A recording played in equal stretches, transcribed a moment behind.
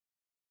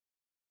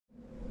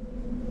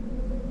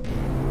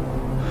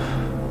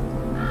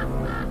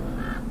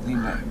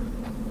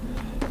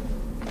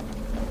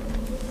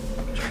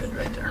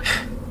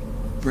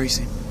Brace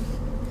him.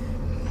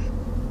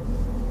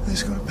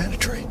 This is gonna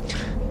penetrate.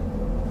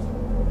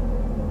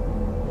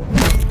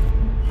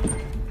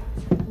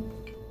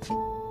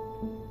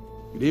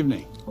 Good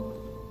evening.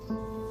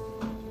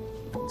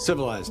 In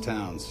civilized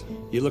towns,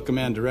 you look a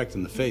man direct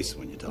in the face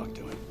when you talk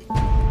to him.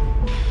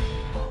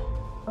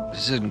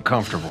 This isn't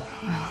comfortable.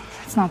 Well,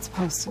 it's not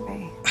supposed to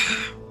be.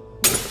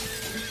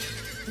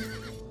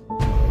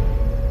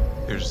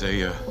 There's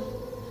a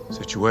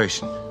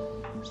situation.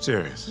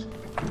 Serious.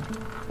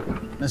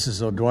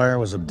 Mrs. O'Dwyer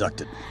was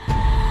abducted.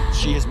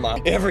 She is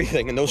my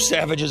everything, and those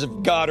savages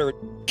have got her.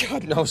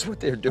 God knows what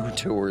they're doing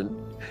to her, and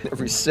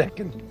every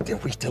second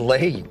that we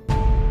delay.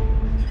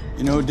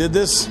 You know who did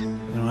this? They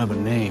don't have a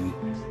name.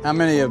 How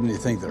many of them do you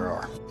think there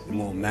are? It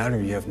won't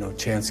matter. You have no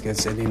chance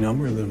against any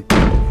number of them.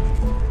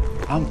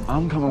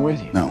 I'm coming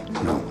with you. No,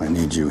 I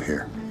need you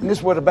here. And this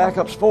is what the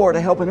backup's for,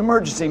 to help an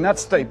emergency, not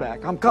stay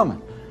back. I'm coming.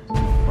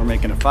 We're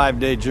making a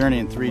 5-day journey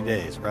in 3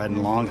 days, riding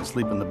along and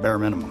sleeping the bare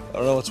minimum. I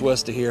don't know what's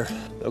west of here.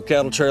 No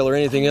cattle trail or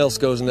anything else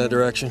goes in that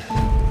direction.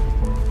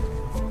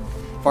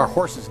 If our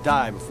horses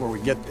die before we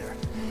get there,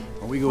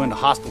 or we go into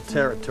hostile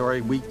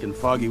territory, weak and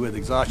foggy with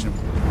exhaustion,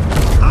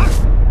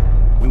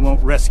 we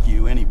won't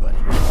rescue anybody.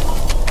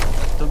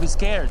 Don't be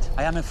scared.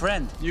 I am a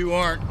friend. You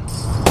aren't.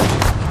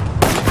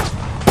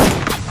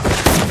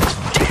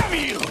 Damn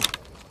you!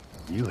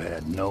 You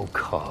had no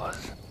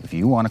cause. If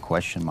you want to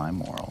question my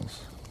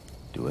morals,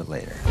 do it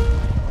later.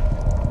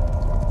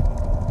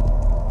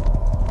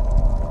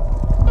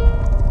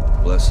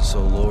 Bless us,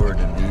 O Lord,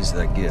 and these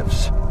thy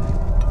gifts,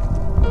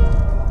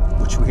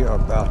 which we are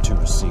about to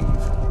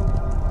receive.